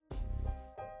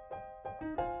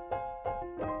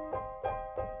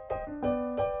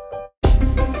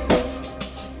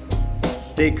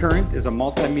Stay Current is a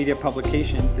multimedia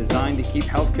publication designed to keep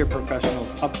healthcare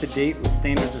professionals up to date with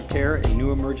standards of care and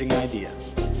new emerging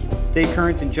ideas. Stay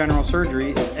Current in General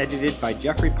Surgery is edited by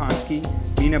Jeffrey Ponsky,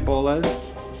 Mina Bolas,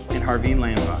 and Harveen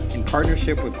Lamba in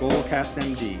partnership with Globalcast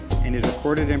MD and is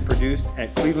recorded and produced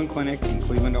at Cleveland Clinic in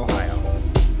Cleveland, Ohio.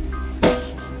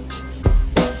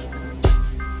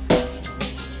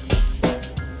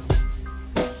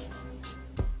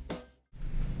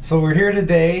 So we're here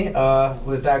today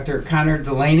with Dr. Conor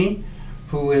Delaney,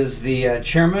 who is the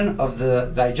chairman of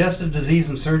the Digestive Disease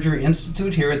and Surgery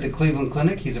Institute here at the Cleveland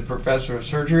Clinic. He's a professor of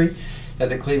surgery at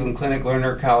the Cleveland Clinic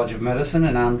Lerner College of Medicine,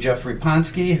 and I'm Jeffrey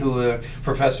Ponsky, who is a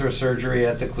professor of surgery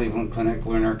at the Cleveland Clinic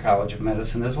Lerner College of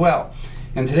Medicine as well.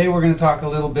 And today we're going to talk a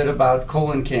little bit about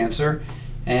colon cancer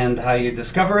and how you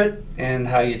discover it and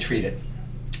how you treat it.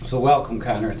 So welcome,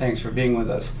 Conor. Thanks for being with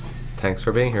us. Thanks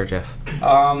for being here, Jeff.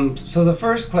 So the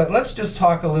first question, let's just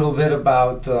talk a little bit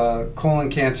about colon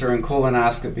cancer and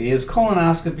colonoscopy. Is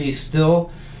colonoscopy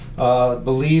still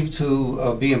believed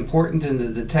to be important in the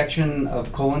detection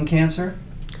of colon cancer?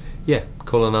 Yeah,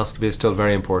 colonoscopy is still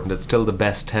very important. It's still the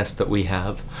best test that we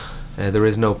have. There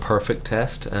is no perfect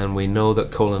test, and we know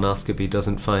that colonoscopy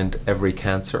doesn't find every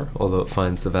cancer, although it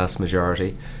finds the vast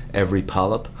majority, every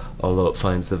polyp, although it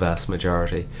finds the vast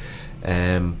majority.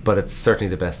 But it's certainly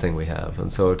the best thing we have,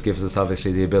 and so it gives us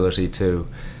obviously the ability to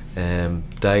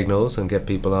diagnose and get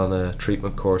people on a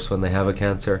treatment course when they have a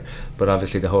cancer, but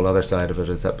obviously the whole other side of it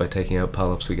is that by taking out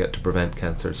polyps we get to prevent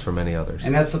cancers for many others.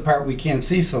 And that's the part we can't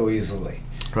see so easily.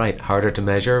 Right, harder to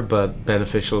measure but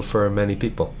beneficial for many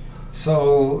people.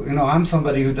 So, I'm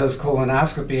somebody who does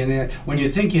colonoscopy, and when you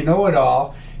think you know it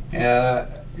all,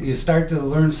 you start to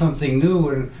learn something new,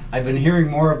 and I've been hearing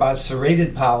more about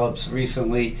serrated polyps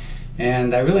recently,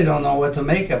 and I really don't know what to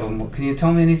make of them. Can you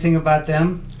tell me anything about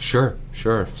them? Sure.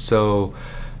 So,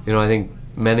 I think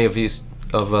many of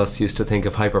us used to think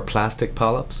of hyperplastic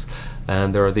polyps,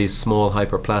 and there are these small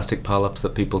hyperplastic polyps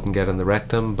that people can get in the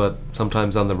rectum, but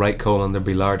sometimes on the right colon there'll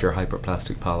be larger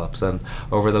hyperplastic polyps. And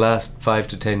over the last 5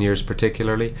 to 10 years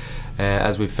particularly,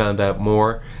 as we've found out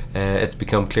more, it's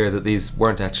become clear that these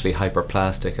weren't actually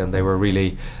hyperplastic, and they were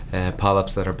really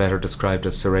polyps that are better described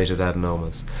as serrated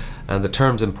adenomas. And the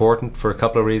term's important for a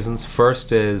couple of reasons.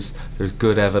 First is there's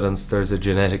good evidence there's a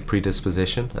genetic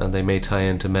predisposition, and they may tie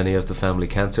into many of the family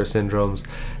cancer syndromes.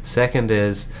 Second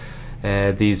is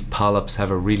these polyps have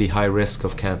a really high risk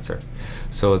of cancer,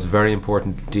 so it's very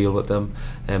important to deal with them.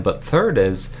 But third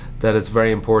is that it's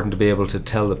very important to be able to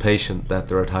tell the patient that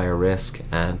they're at higher risk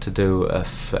and to do a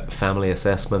family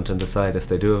assessment and decide if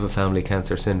they do have a family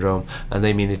cancer syndrome, and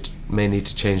they may need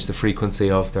to change the frequency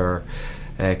of their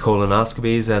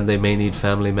colonoscopies, and they may need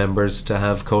family members to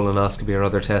have colonoscopy or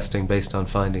other testing based on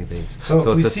finding these.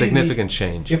 So it's a significant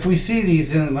change. If we see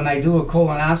these, when I do a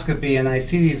colonoscopy and I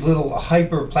see these little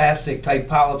hyperplastic type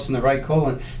polyps in the right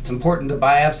colon, it's important to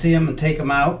biopsy them and take them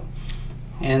out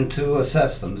and to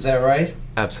assess them. Is that right?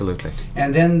 Absolutely.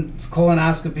 And then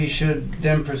colonoscopy should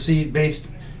then proceed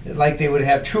based like they would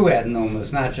have true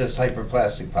adenomas, not just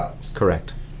hyperplastic polyps.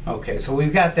 Correct. Okay, so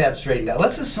we've got that straightened out.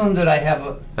 Let's assume that I have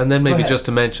a... And then maybe just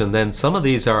to mention, then some of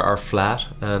these are flat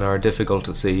and are difficult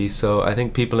to see. So I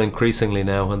think people increasingly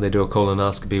now, when they do a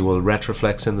colonoscopy, will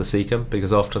retroflex in the cecum,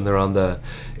 because often they're on the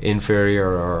inferior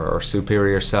or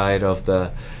superior side of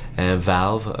the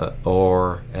valve,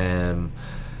 or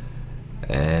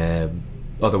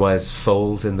otherwise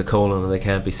folds in the colon and they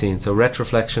can't be seen. So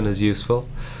retroflexion is useful.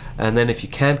 And then if you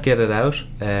can't get it out,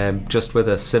 just with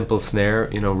a simple snare,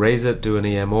 raise it, do an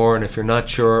EMR, and if you're not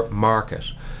sure, mark it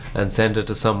and send it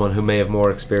to someone who may have more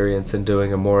experience in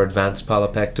doing a more advanced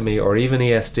polypectomy or even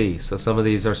ESD. So some of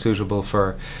these are suitable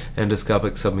for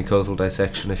endoscopic submucosal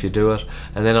dissection if you do it.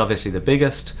 And then obviously the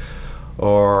biggest,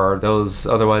 or those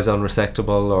otherwise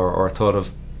unresectable or thought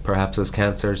of perhaps as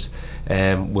cancers,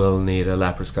 will need a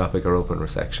laparoscopic or open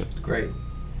resection. Great.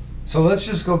 So let's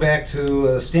just go back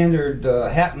to standard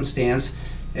happenstance.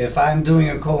 If I'm doing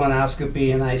a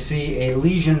colonoscopy and I see a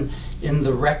lesion in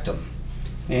the rectum,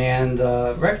 and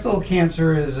rectal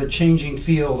cancer is a changing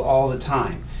field all the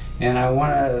time, and I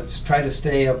want to try to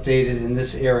stay updated in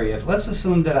this area. Let's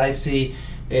assume that I see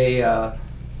a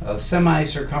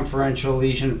semi-circumferential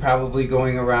lesion probably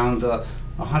going around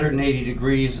 180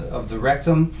 degrees of the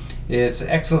rectum. It's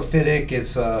exophytic,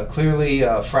 it's clearly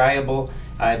friable.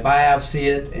 I biopsy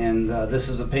it, and this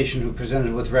is a patient who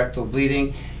presented with rectal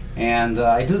bleeding, and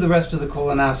I do the rest of the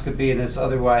colonoscopy and it's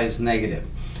otherwise negative.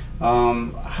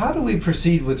 How do we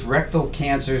proceed with rectal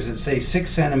cancers at, say, 6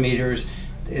 centimeters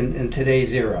in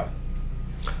today's era?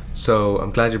 So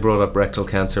I'm glad you brought up rectal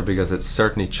cancer, because it's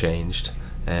certainly changed.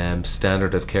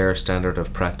 standard of care, standard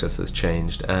of practice has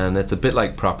changed, and it's a bit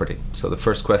like property. So the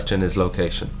first question is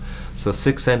location. So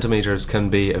 6 centimeters can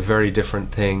be a very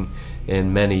different thing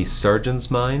in many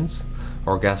surgeons' minds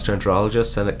or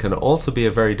gastroenterologists, and it can also be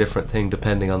a very different thing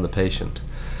depending on the patient.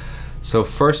 So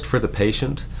first, for the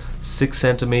patient, 6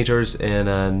 centimeters in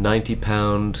a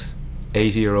 90-pound,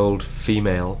 80-year-old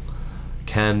female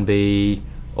can be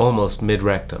almost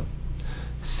mid-rectum.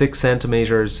 6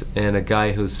 centimeters in a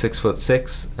guy who's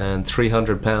 6'6" and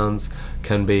 300 pounds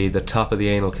can be the top of the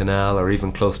anal canal or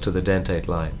even close to the dentate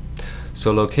line.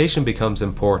 So location becomes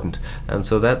important, and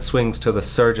so that swings to the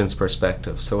surgeon's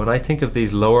perspective. So when I think of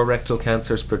these lower rectal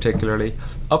cancers particularly,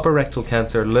 upper rectal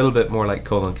cancer a little bit more like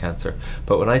colon cancer,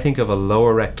 but when I think of a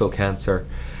lower rectal cancer,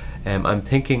 I'm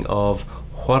thinking of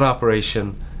what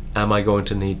operation am I going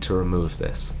to need to remove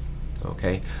this?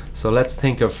 Okay, so let's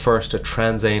think of first a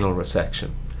transanal resection.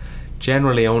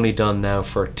 Generally only done now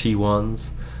for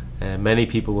T1s. Many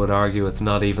people would argue it's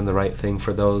not even the right thing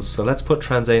for those. So let's put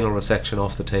transanal resection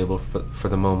off the table for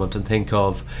the moment and think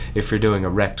of if you're doing a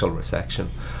rectal resection.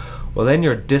 Well, then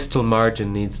your distal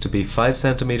margin needs to be 5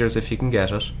 centimeters if you can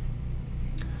get it,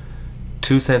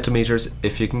 2 centimeters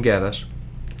if you can get it,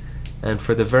 and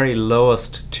for the very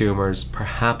lowest tumours,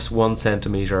 perhaps 1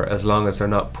 centimetre, as long as they're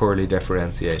not poorly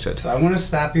differentiated. So I want to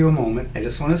stop you a moment. I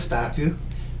just want to stop you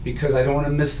because I don't want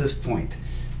to miss this point.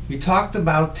 You talked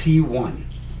about T1,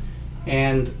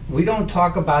 and we don't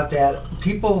talk about that.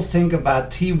 People think about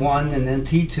T1 and then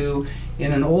T2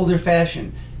 in an older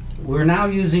fashion. We're now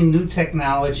using new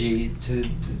technology to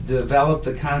develop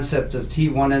the concept of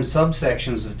T1 and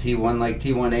subsections of T1, like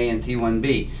T1a and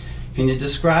T1b. Can you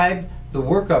describe the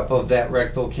workup of that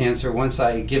rectal cancer once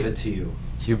I give it to you?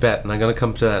 You bet, and I'm going to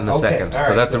come to that in a second. Right,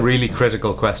 but that's good. a really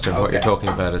critical question. What you're talking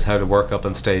about is how to work up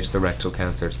and stage the rectal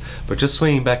cancers. But just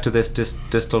swinging back to this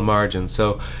distal margin.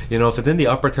 So, if it's in the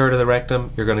upper third of the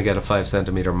rectum, you're going to get a 5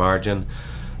 centimeter margin.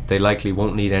 They likely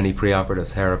won't need any preoperative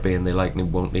therapy, and they likely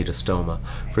won't need a stoma.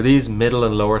 For these middle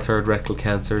and lower third rectal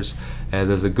cancers,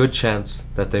 there's a good chance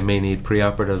that they may need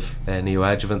preoperative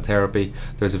neoadjuvant therapy.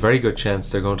 There's a very good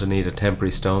chance they're going to need a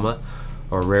temporary stoma,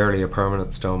 or rarely a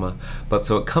permanent stoma. But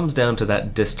so it comes down to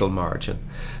that distal margin.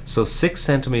 So 6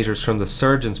 centimeters from the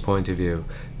surgeon's point of view,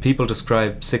 people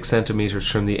describe 6 centimeters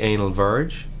from the anal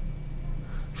verge,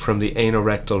 from the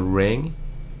anorectal ring,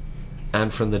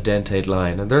 and from the dentate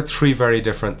line. And they're 3 very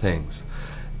different things,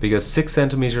 because 6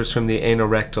 centimeters from the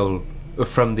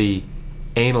from the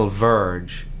anal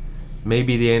verge,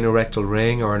 maybe the anorectal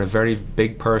ring, or in a very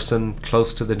big person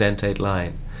close to the dentate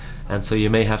line. And so you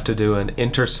may have to do an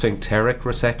intersphincteric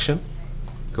resection,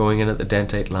 going in at the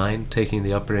dentate line, taking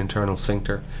the upper internal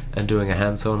sphincter and doing a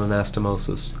hand-sewn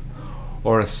anastomosis,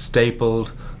 or a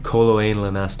stapled coloanal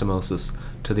anastomosis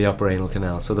to the upper anal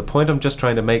canal. So the point I'm just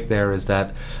trying to make there is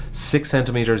that 6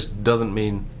 centimeters doesn't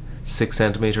mean 6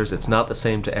 centimeters. It's not the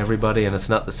same to everybody, and it's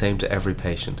not the same to every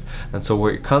patient. And so what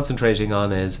you're concentrating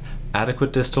on is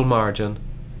adequate distal margin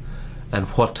and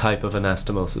what type of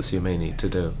anastomosis you may need to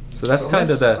do. So that's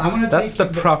that's the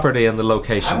property and the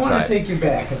location side. I want to take you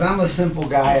back, because I'm a simple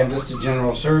guy, I'm just a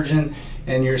general surgeon,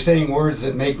 and you're saying words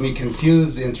that make me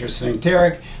confused,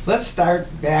 intersphincteric. Let's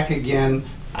start back again.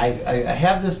 I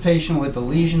have this patient with a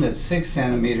lesion at 6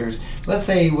 centimeters. Let's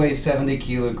say he weighs 70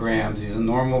 kilograms. He's a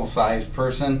normal sized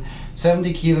person.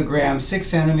 70 kilograms, 6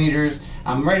 centimeters.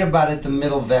 I'm right about at the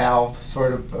middle valve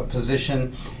sort of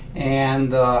position.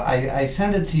 And I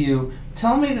send it to you.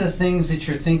 Tell me the things that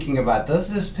you're thinking about.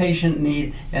 Does this patient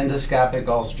need endoscopic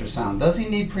ultrasound? Does he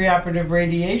need preoperative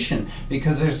radiation?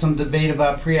 Because there's some debate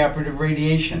about preoperative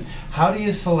radiation. How do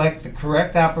you select the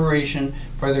correct operation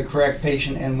for the correct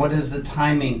patient, and what is the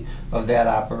timing of that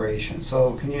operation?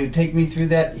 So can you take me through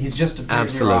that? He's just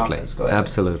appeared in your office. Go ahead.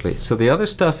 Absolutely. So the other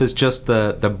stuff is just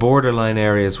the borderline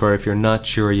areas where if you're not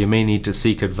sure, you may need to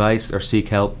seek advice or seek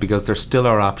help, because there still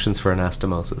are options for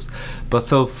anastomosis. But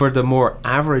so for the more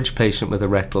average patient with a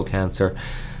rectal cancer,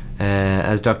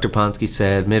 as Dr. Ponsky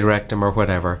said, mid-rectum or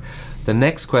whatever, the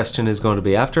next question is going to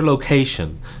be after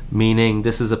location, meaning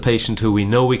this is a patient who we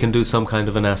know we can do some kind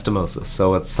of anastomosis,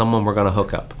 so it's someone we're going to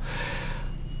hook up.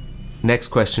 Next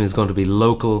question is going to be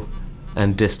local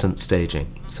and distant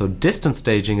staging. So distant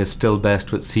staging is still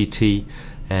best with CT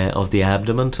of the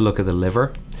abdomen to look at the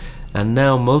liver. And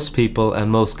now most people and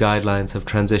most guidelines have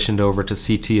transitioned over to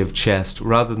CT of chest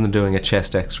rather than doing a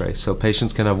chest x-ray. So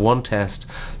patients can have one test,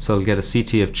 so they'll get a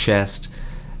CT of chest,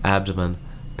 abdomen,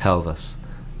 pelvis,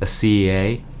 a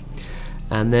CEA.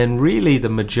 And then really the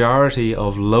majority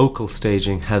of local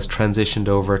staging has transitioned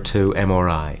over to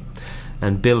MRI.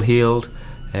 And Bill Heald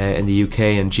in the UK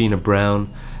and Gina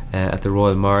Brown at the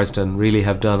Royal Marsden really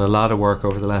have done a lot of work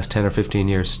over the last 10 or 15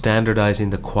 years standardizing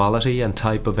the quality and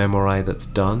type of MRI that's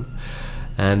done,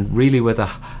 and really with a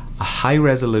high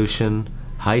resolution,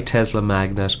 high Tesla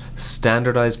magnet,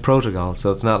 standardized protocol.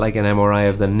 So it's not like an MRI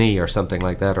of the knee or something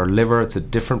like that, or liver. It's a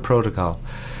different protocol.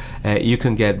 You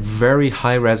can get very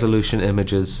high resolution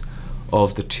images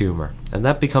of the tumor, and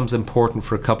that becomes important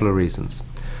for a couple of reasons.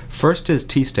 First is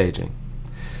T-staging.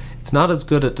 It's not as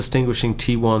good at distinguishing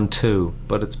T1, 2,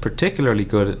 but it's particularly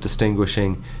good at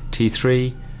distinguishing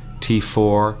T3,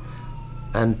 T4,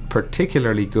 and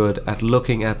particularly good at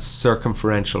looking at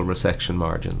circumferential resection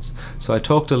margins. So I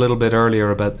talked a little bit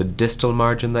earlier about the distal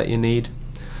margin that you need.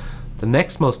 The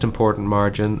next most important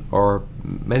margin, or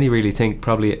many really think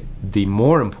probably the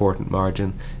more important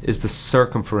margin, is the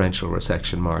circumferential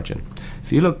resection margin.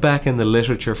 If you look back in the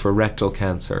literature for rectal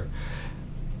cancer,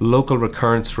 local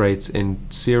recurrence rates in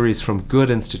series from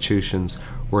good institutions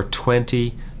were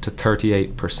 20 to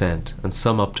 38%, and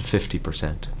some up to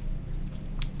 50%.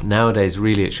 Nowadays,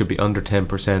 really, it should be under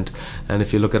 10%, and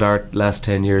if you look at our last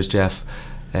 10 years, Jeff,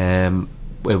 it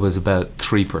was about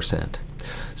 3%.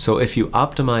 So if you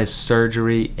optimize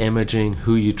surgery, imaging,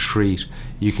 who you treat,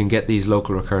 you can get these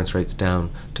local recurrence rates down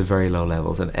to very low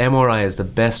levels. And MRI is the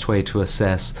best way to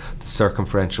assess the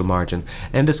circumferential margin.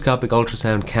 Endoscopic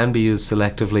ultrasound can be used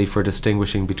selectively for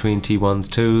distinguishing between T1s,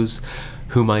 2s,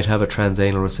 who might have a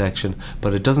transanal resection,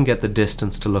 but it doesn't get the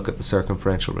distance to look at the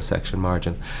circumferential resection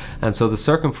margin. And so the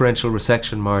circumferential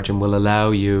resection margin will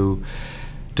allow you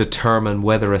determine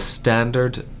whether a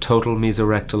standard total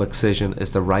mesorectal excision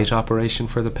is the right operation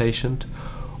for the patient,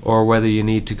 or whether you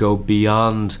need to go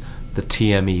beyond the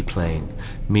TME plane,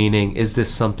 meaning is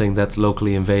this something that's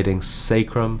locally invading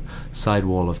sacrum, side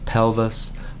wall of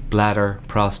pelvis, bladder,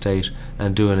 prostate,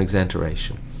 and do an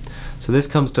exenteration. So this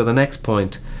comes to the next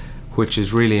point, which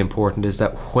is really important, is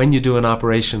that when you do an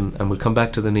operation, and we'll come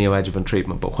back to the neoadjuvant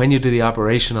treatment, but when you do the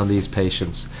operation on these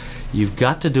patients, you've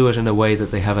got to do it in a way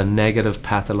that they have a negative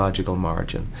pathological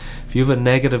margin. If you have a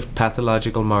negative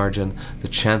pathological margin, the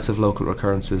chance of local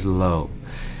recurrence is low.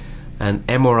 And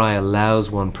MRI allows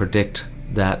one predict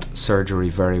that surgery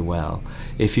very well.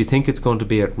 If you think it's going to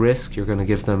be at risk, you're going to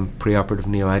give them preoperative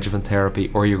neoadjuvant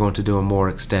therapy, or you're going to do a more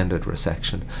extended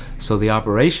resection. So the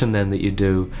operation then that you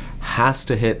do has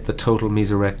to hit the total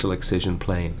mesorectal excision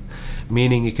plane,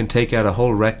 meaning you can take out a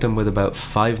whole rectum with about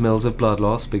 5 mils of blood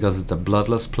loss because it's a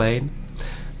bloodless plane.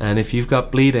 And if you've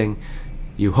got bleeding,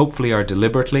 you hopefully are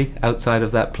deliberately outside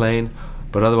of that plane,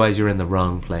 but otherwise you're in the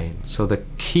wrong plane. So the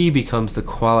key becomes the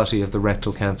quality of the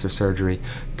rectal cancer surgery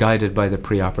guided by the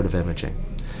preoperative imaging.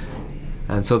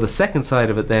 And so the second side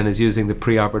of it then is using the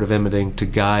preoperative imaging to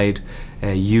guide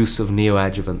use of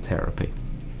neoadjuvant therapy.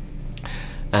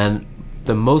 And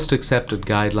the most accepted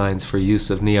guidelines for use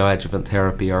of neoadjuvant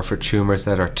therapy are for tumors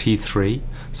that are T3,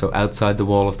 so outside the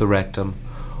wall of the rectum,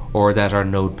 or that are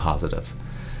node positive.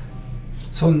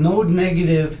 So node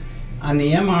negative on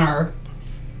the MR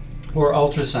or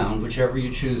ultrasound, whichever you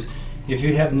choose, if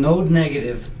you have node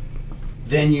negative,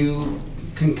 then you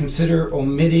can consider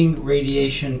omitting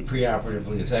radiation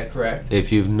preoperatively. Is that correct?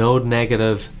 If you've node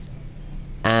negative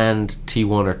and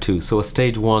T1 or 2, so a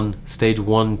stage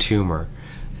 1 tumor,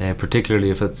 particularly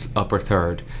if it's upper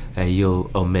third,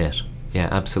 you'll omit. Yeah,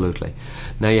 absolutely.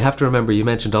 Now you have to remember, you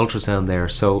mentioned ultrasound there,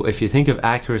 so if you think of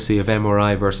accuracy of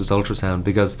MRI versus ultrasound,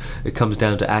 because it comes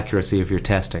down to accuracy of your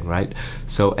testing, right?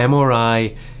 So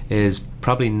MRI is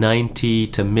probably 90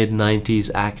 to mid-90s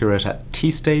accurate at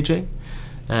T-staging,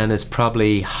 and is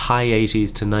probably high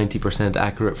 80s to 90%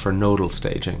 accurate for nodal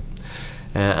staging.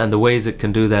 And the ways it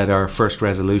can do that are first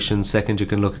resolution, second you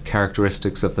can look at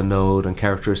characteristics of the node and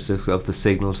characteristics of the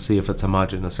signal to see if it's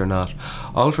homogeneous or not.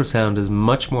 Ultrasound is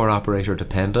much more operator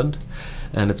dependent,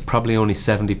 and it's probably only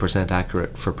 70%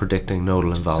 accurate for predicting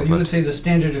nodal involvement. So you would say the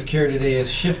standard of care today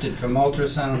has shifted from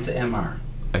ultrasound to MR?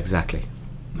 Exactly.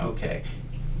 Okay.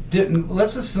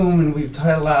 Let's assume, and we've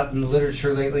taught a lot in the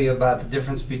literature lately about the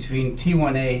difference between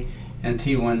T1a and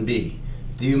T1b.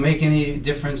 Do you make any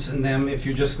difference in them if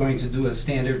you're just going to do a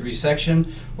standard resection,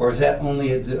 or is that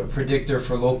only a predictor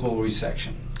for local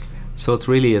resection? So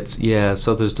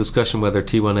so there's discussion whether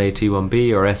T1a,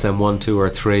 T1b, or SM1, 2, or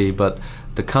 3, but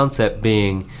the concept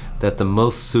being that the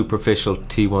most superficial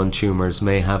T1 tumors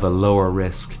may have a lower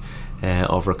risk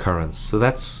of recurrence. So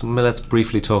let's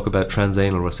briefly talk about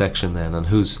transanal resection then, and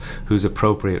who's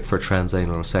appropriate for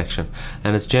transanal resection.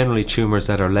 And it's generally tumors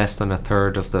that are less than a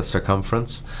third of the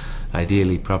circumference,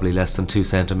 ideally probably less than 2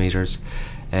 centimeters,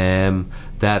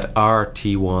 that are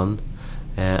T1,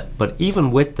 But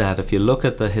even with that, if you look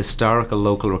at the historical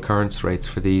local recurrence rates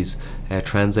for these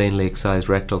transanally excised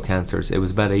rectal cancers, it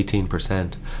was about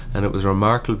 18%, and it was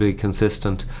remarkably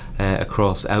consistent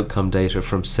across outcome data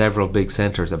from several big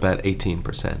centres, about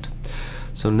 18%.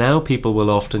 So now people will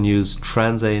often use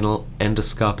transanal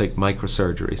endoscopic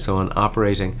microsurgery, so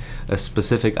a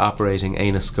specific operating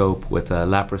anoscope with a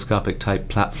laparoscopic type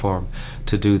platform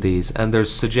to do these. And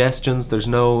there's suggestions, there's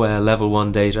no level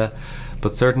 1 data,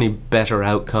 but certainly better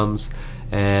outcomes,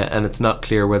 and it's not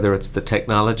clear whether it's the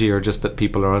technology or just that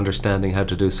people are understanding how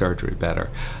to do surgery better.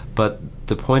 But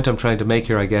the point I'm trying to make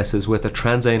here, I guess, is with a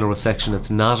transanal resection, it's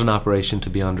not an operation to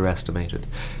be underestimated.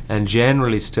 And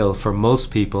generally still, for most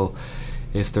people,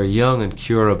 if they're young and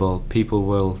curable, people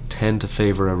will tend to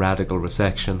favour a radical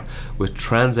resection, with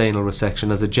transanal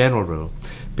resection as a general rule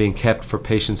being kept for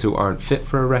patients who aren't fit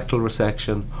for a rectal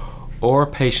resection, or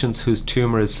patients whose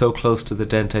tumour is so close to the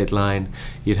dentate line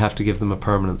you'd have to give them a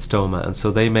permanent stoma, and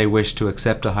so they may wish to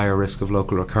accept a higher risk of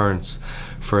local recurrence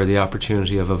for the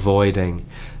opportunity of avoiding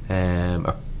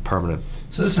a permanent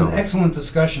So this is an excellent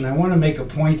discussion. I want to make a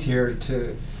point here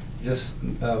to just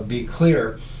be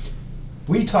clear.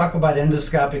 We talk about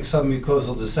endoscopic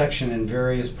submucosal dissection in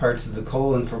various parts of the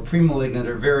colon for premalignant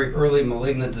or very early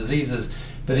malignant diseases,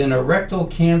 but in a rectal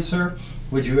cancer,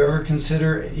 would you ever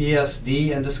consider ESD,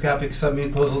 endoscopic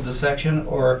submucosal dissection,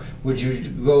 or would you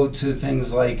go to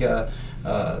things like transanal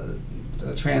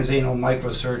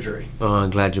microsurgery? Oh,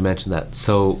 I'm glad you mentioned that.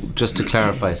 So just to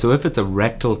clarify, so if it's a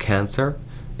rectal cancer,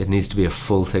 it needs to be a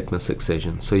full thickness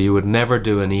excision. So you would never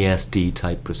do an ESD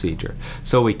type procedure.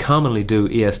 So we commonly do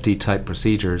ESD type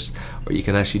procedures, or you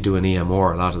can actually do an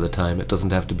EMR a lot of the time. It doesn't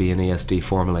have to be an ESD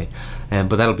formally,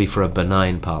 but that'll be for a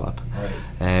benign polyp.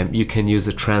 Right. You can use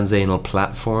a transanal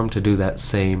platform to do that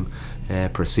same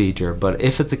procedure. But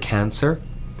if it's a cancer,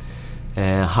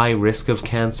 high risk of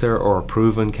cancer or a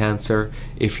proven cancer,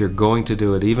 if you're going to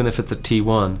do it, even if it's a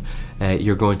T1,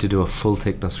 you're going to do a full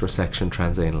thickness resection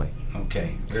transanally.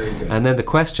 Okay, very good. And then the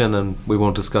question, and we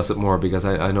won't discuss it more because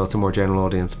I know it's a more general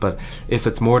audience, but if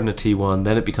it's more than a T1,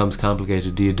 then it becomes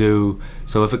complicated. If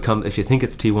you think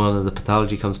it's T1 and the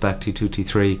pathology comes back T2,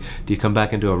 T3, do you come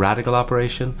back and do a radical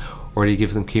operation, or do you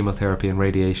give them chemotherapy and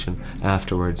radiation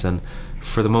afterwards? And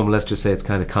for the moment, let's just say it's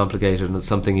kind of complicated and it's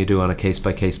something you do on a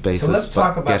case-by-case basis. So let's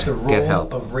talk about the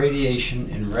role of radiation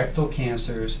in rectal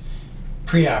cancers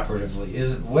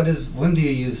preoperatively. When do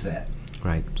you use that?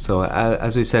 Right. So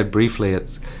as we said briefly,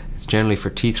 it's generally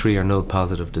for T3 or node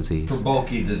positive disease. For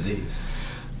bulky disease.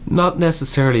 Not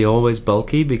necessarily always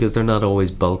bulky, because they're not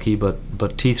always bulky, but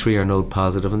T3 are node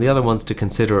positive. And the other ones to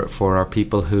consider it for are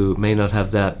people who may not have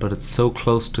that, but it's so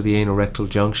close to the anorectal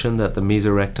junction that the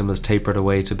mesorectum is tapered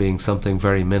away to being something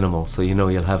very minimal. So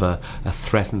you'll have a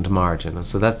threatened margin. And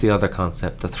so that's the other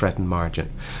concept, the threatened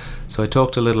margin. So I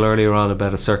talked a little earlier on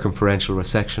about a circumferential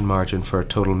resection margin for a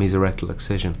total mesorectal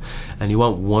excision, and you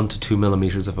want 1 to 2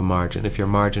 millimeters of a margin. If your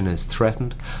margin is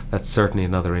threatened, that's certainly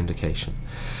another indication.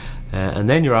 And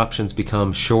then your options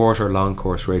become short or long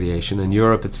course radiation. In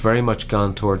Europe, it's very much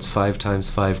gone towards 5 times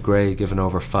 5 gray given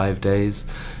over 5 days,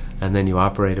 and then you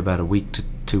operate about a week to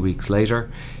 2 weeks later.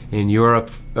 In the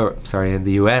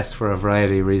US, for a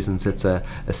variety of reasons, it's a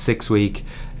 6-week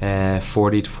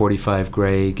 40 to 45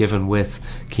 gray given with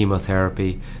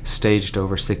chemotherapy, staged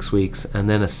over 6 weeks, and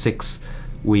then a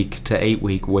 6-week to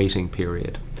 8-week waiting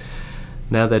period.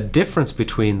 Now the difference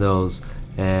between those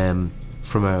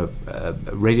from a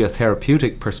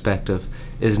radiotherapeutic perspective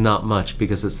is not much,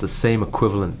 because it's the same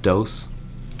equivalent dose.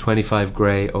 25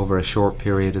 gray over a short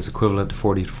period is equivalent to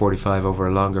 40 to 45 over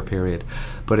a longer period,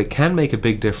 but it can make a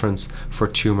big difference for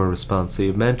tumor response. So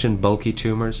you mentioned bulky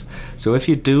tumors. So if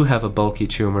you do have a bulky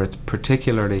tumor, it's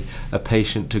particularly a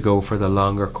patient to go for the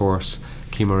longer course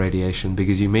chemoradiation,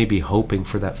 because you may be hoping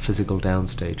for that physical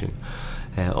downstaging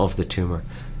of the tumor.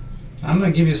 I'm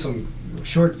going to give you some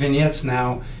short vignettes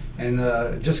now and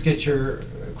just get your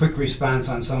quick response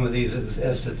on some of these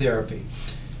as to therapy.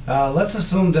 Let's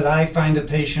assume that I find a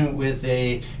patient with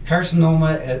a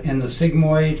carcinoma in the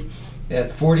sigmoid at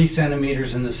 40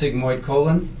 centimeters in the sigmoid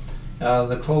colon.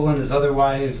 The colon is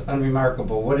otherwise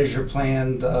unremarkable. What is your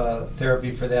planned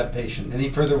therapy for that patient? Any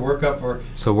further workup?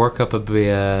 So workup would be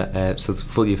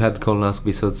you've had the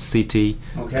colonoscopy, so it's CT,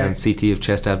 and CT of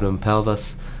chest, abdomen,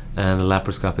 pelvis, and a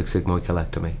laparoscopic sigmoid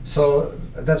colectomy. So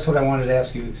that's what I wanted to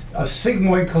ask you. A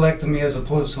sigmoid colectomy as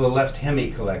opposed to a left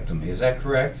hemicolectomy, is that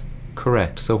correct?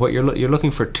 Correct. So what you're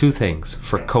looking for two things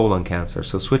for colon cancer.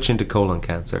 So switching to colon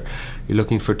cancer, you're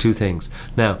looking for two things.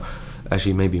 Now,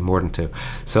 actually maybe more than two.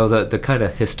 So the kind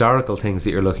of historical things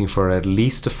that you're looking for are at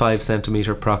least a 5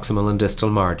 centimeter proximal and distal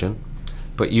margin,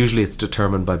 but usually it's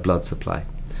determined by blood supply.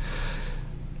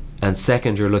 And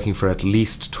second, you're looking for at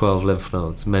least 12 lymph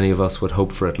nodes. Many of us would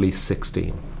hope for at least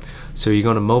 16. So you're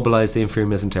going to mobilize the inferior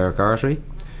mesenteric artery.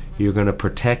 You're going to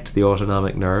protect the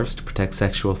autonomic nerves to protect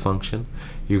sexual function.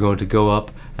 You're going to go up,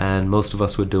 and most of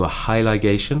us would do a high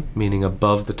ligation, meaning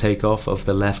above the takeoff of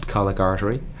the left colic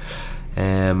artery.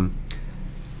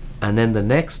 And then the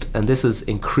next, and this is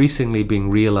increasingly being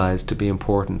realized to be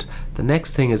important, the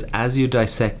next thing is as you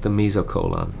dissect the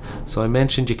mesocolon. So I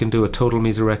mentioned you can do a total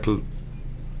mesorectal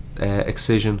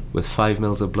excision with 5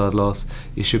 mils of blood loss.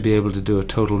 You should be able to do a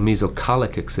total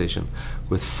mesocolic excision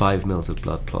with 5 mils of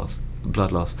blood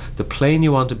loss. The plane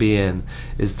you want to be in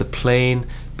is the plane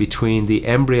between the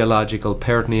embryological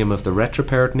peritoneum of the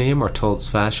retroperitoneum or Tolt's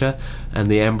fascia and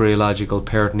the embryological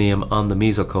peritoneum on the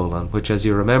mesocolon, which, as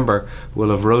you remember,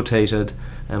 will have rotated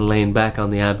and lain back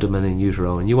on the abdomen in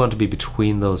utero, and you want to be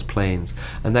between those planes,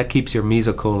 and that keeps your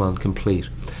mesocolon complete.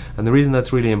 And the reason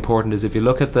that's really important is if you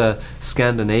look at the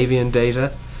Scandinavian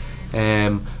data,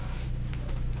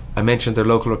 I mentioned their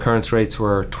local recurrence rates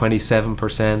were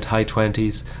 27%, high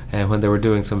 20s, when they were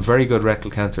doing some very good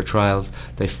rectal cancer trials.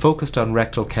 They focused on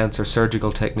rectal cancer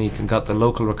surgical technique and got the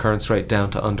local recurrence rate down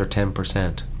to under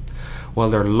 10%. While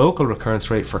their local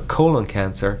recurrence rate for colon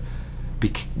cancer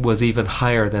was even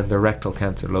higher than the rectal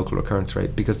cancer local recurrence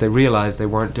rate, because they realized they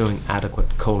weren't doing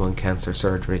adequate colon cancer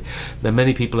surgery. Now,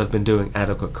 many people have been doing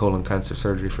adequate colon cancer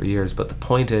surgery for years, but the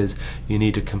point is you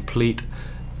need a complete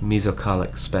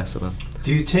mesocolic specimen.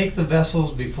 Do you take the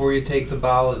vessels before you take the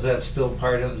bowel? Is that still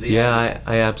part of the... Yeah,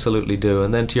 I absolutely do.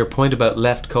 And then to your point about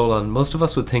left colon, most of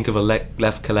us would think of a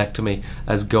left colectomy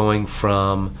as going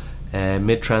from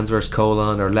mid-transverse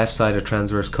colon or left side of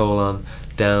transverse colon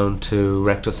down to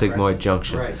rectosigmoid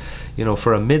junction. Right. You know,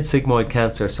 for a mid-sigmoid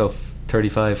cancer, so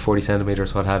 35, 40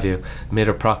 centimeters, what have you, mid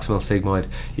or proximal sigmoid,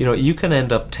 you know, you can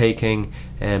end up taking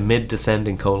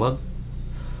mid-descending colon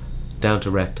down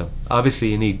to rectum. Obviously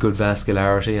you need good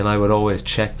vascularity, and I would always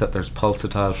check that there's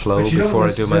pulsatile flow before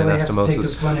I do my anastomosis. But you don't necessarily have to take the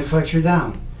splenic flexure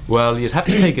down. Well, you'd have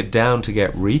to take it down to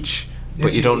get reach,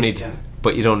 but you don't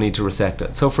need to resect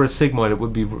it. So for a sigmoid, it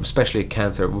would be, especially a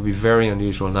cancer, it would be very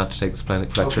unusual not to take the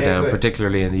splenic flexure down, good.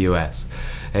 Particularly in the US.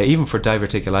 Even for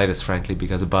diverticulitis, frankly,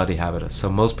 because of body habitus. So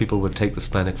most people would take the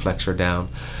splenic flexure down.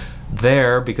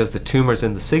 There, because the tumor's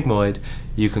in the sigmoid,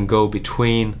 you can go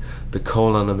between the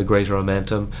colon and the greater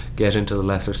omentum, get into the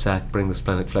lesser sac, bring the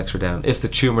splenic flexure down. If the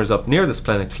tumor's up near the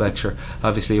splenic flexure,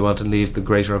 obviously you want to leave the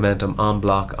greater omentum en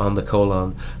bloc on the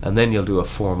colon, and then you'll do a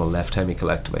formal left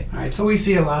hemicolectomy. All right, so we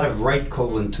see a lot of right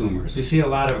colon tumors. We see a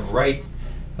lot of right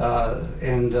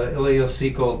and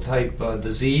ileocecal type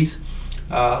disease.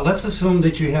 Let's assume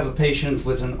that you have a patient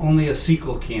with only a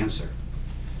cecal cancer.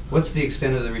 What's the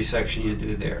extent of the resection you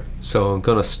do there? So I'm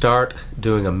going to start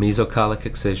doing a mesocolic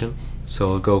excision.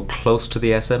 So I'll go close to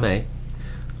the SMA,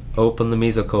 open the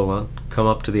mesocolon, come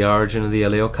up to the origin of the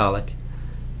ileocolic,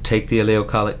 take the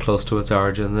ileocolic close to its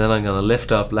origin, and then I'm going to lift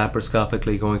up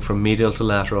laparoscopically, going from medial to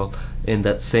lateral in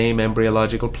that same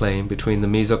embryological plane between the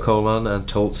mesocolon and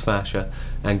Tolt's fascia,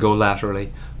 and go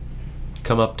laterally,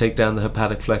 come up, take down the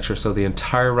hepatic flexure so the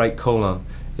entire right colon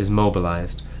is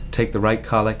mobilized, take the right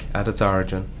colic at its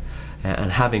origin,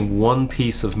 and having one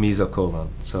piece of mesocolon,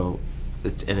 so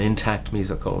it's an intact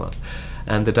mesocolon.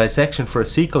 And the dissection for a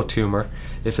cecal tumor,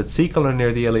 if it's cecal or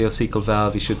near the ileocecal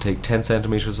valve, you should take 10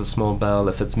 centimeters of small bowel.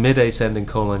 If it's mid-ascending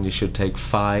colon, you should take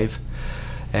 5.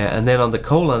 And then on the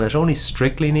colon, it only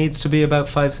strictly needs to be about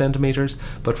 5 centimeters,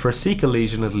 but for a cecal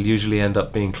lesion, it'll usually end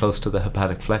up being close to the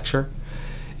hepatic flexure.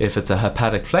 If it's a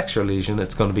hepatic flexure lesion,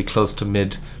 it's going to be close to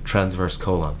mid-transverse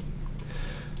colon.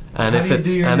 And if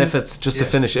it's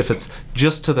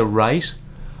just to the right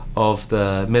of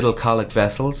the middle colic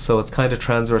vessels, so it's kind of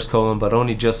transverse colon but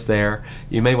only just there,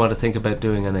 you may want to think about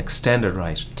doing an extended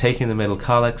right, taking the middle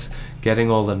colics, getting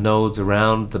all the nodes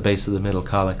around the base of the middle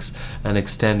colics, and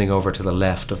extending over to the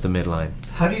left of the midline.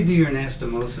 How do you do your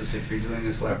anastomosis if you're doing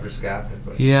this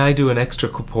laparoscopically? Yeah, I do an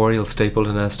extracorporeal stapled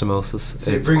anastomosis.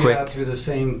 So you bring it out through the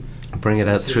same... Bring it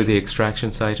out through the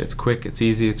extraction site. It's quick, it's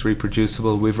easy, it's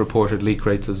reproducible. We've reported leak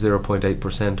rates of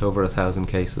 0.8% over 1,000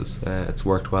 cases. It's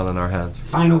worked well in our hands.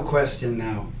 Final question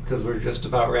now, because we're just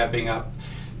about wrapping up.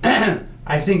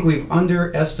 I think we've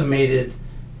underestimated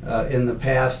in the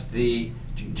past the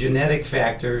genetic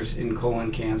factors in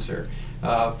colon cancer.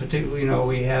 Particularly,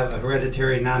 we have a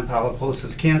hereditary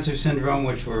non-polyposis cancer syndrome,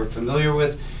 which we're familiar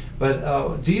with. But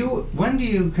when do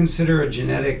you consider a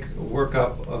genetic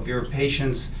workup of your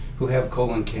patients who have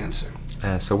colon cancer?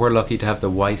 So we're lucky to have the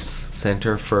Weiss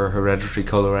Center for Hereditary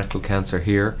Colorectal Cancer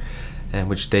here.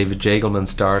 which David Jagelman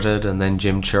started, and then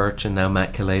Jim Church and now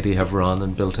Matt Kalady have run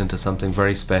and built into something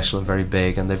very special and very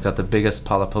big, and they've got the biggest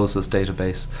polyposis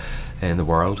database in the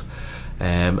world.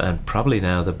 And probably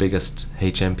now the biggest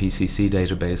HMPCC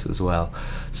database as well.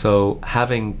 So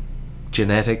having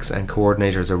genetics and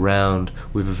coordinators around,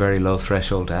 we have a very low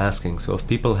threshold to asking. So if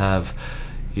people have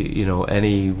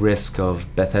any risk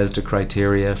of Bethesda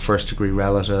criteria, first degree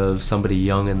relative, somebody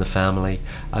young in the family,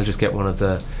 I'll just get one of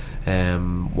the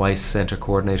Weiss Center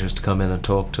coordinators to come in and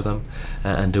talk to them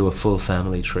and do a full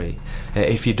family tree.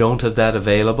 If you don't have that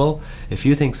available, if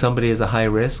you think somebody is a high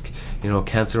risk,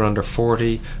 cancer under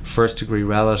 40, first degree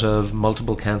relative,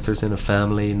 multiple cancers in a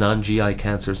family, non-GI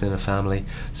cancers in a family,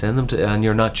 send them to, and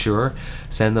you're not sure,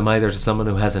 send them either to someone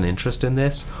who has an interest in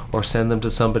this or send them to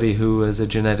somebody who is a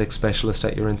genetic specialist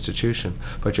at your institution.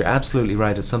 But you're absolutely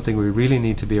right, it's something we really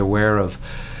need to be aware of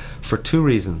for two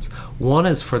reasons. One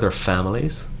is for their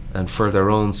families and for their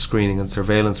own screening and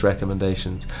surveillance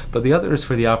recommendations, but the other is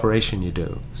for the operation you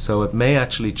do. So it may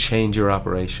actually change your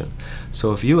operation.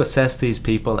 So if you assess these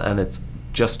people and it's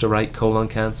just a right colon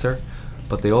cancer,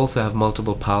 but they also have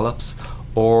multiple polyps,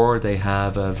 or they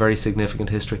have a very significant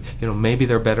history, maybe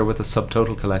they're better with a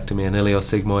subtotal colectomy, an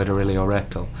iliosigmoid or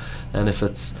iliorectal. And if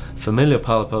it's familial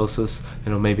polyposis,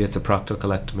 maybe it's a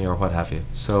proctocolectomy or what have you.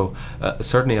 So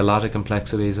certainly a lot of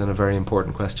complexities and a very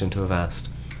important question to have asked.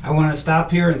 I want to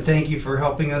stop here and thank you for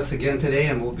helping us again today,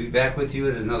 and we'll be back with you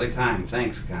at another time.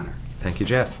 Thanks, Conor. Thank you,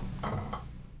 Jeff.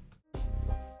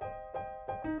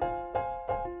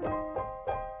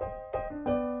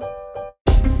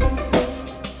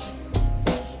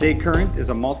 Stay Current is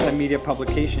a multimedia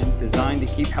publication designed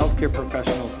to keep healthcare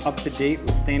professionals up to date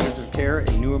with standards of care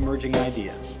and new emerging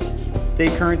ideas.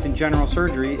 Stay Current in General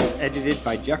Surgery is edited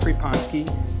by Jeffrey Ponsky,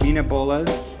 Mina Boles,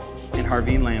 and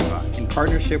Harveen Lamba in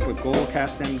partnership with Global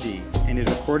Cast MD, and is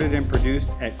recorded and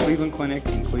produced at Cleveland Clinic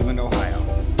in Cleveland, Ohio.